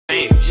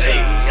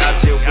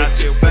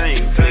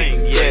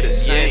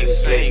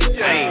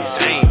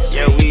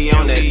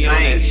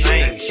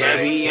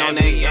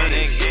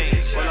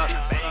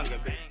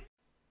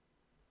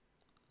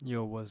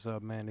what's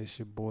up, man? It's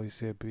your boy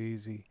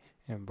SippEazy,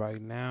 and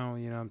right now,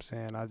 you know what I'm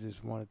saying, I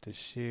just wanted to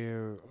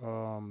share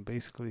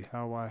basically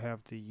how I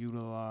have to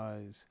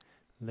utilize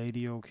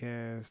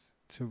LadioCast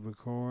to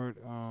record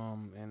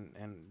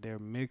and their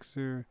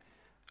mixer.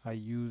 I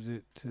use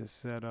it to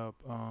set up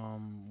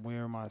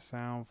where my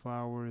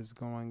Soundflower is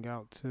going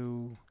out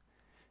to,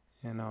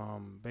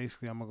 and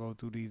basically I'm gonna go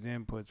through these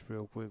inputs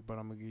real quick, but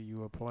I'm gonna give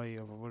you a play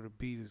of where the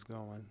beat is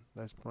going.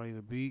 Let's play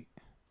the beat.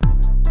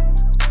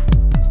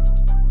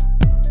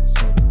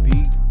 So the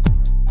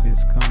beat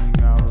is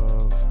coming out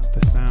of the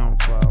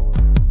Soundflower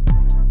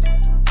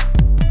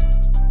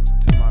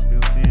to my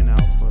built-in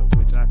output,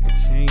 which I can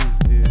change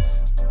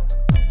this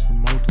to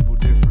multiple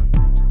different.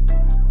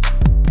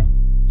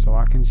 So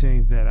I can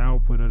change that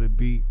output of the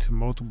beat to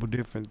multiple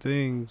different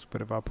things,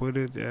 but if I put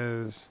it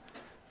as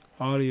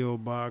audio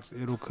box,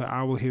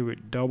 I will hear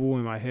it double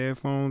in my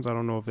headphones. I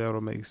don't know if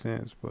that'll make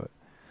sense, but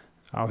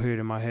I'll hear it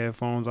in my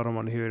headphones. I don't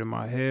want to hear it in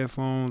my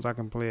headphones. I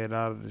can play it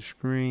out of the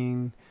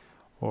screen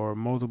or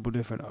multiple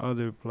different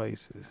other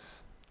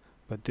places.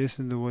 But this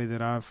is the way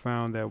that I've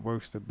found that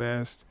works the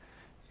best.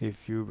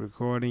 If you're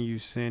recording, you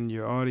send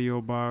your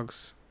audio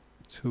box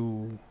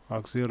to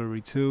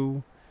auxiliary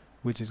 2,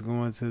 which is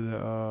going to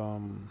the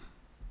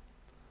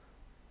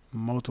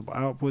multiple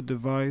output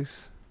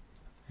device.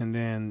 And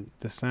then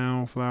the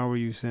Soundflower,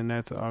 you send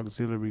that to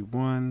auxiliary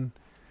 1,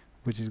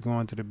 which is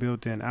going to the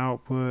built-in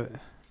output.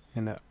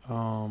 And the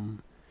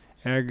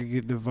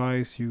aggregate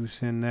device, you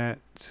send that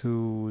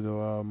to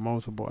the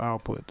multiple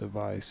output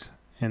device.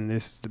 And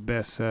this is the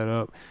best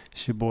setup.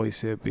 It's your boy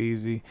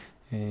SippEazy,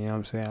 and you know what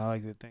I'm saying, I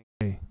like to thank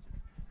you.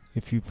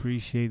 If you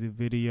appreciate the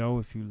video,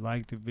 if you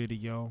like the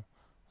video,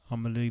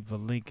 I'm gonna leave a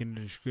link in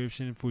the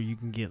description where you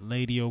can get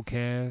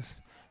LadioCast.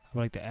 I'd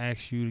like to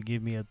ask you to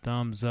give me a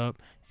thumbs up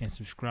and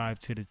subscribe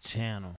to the channel.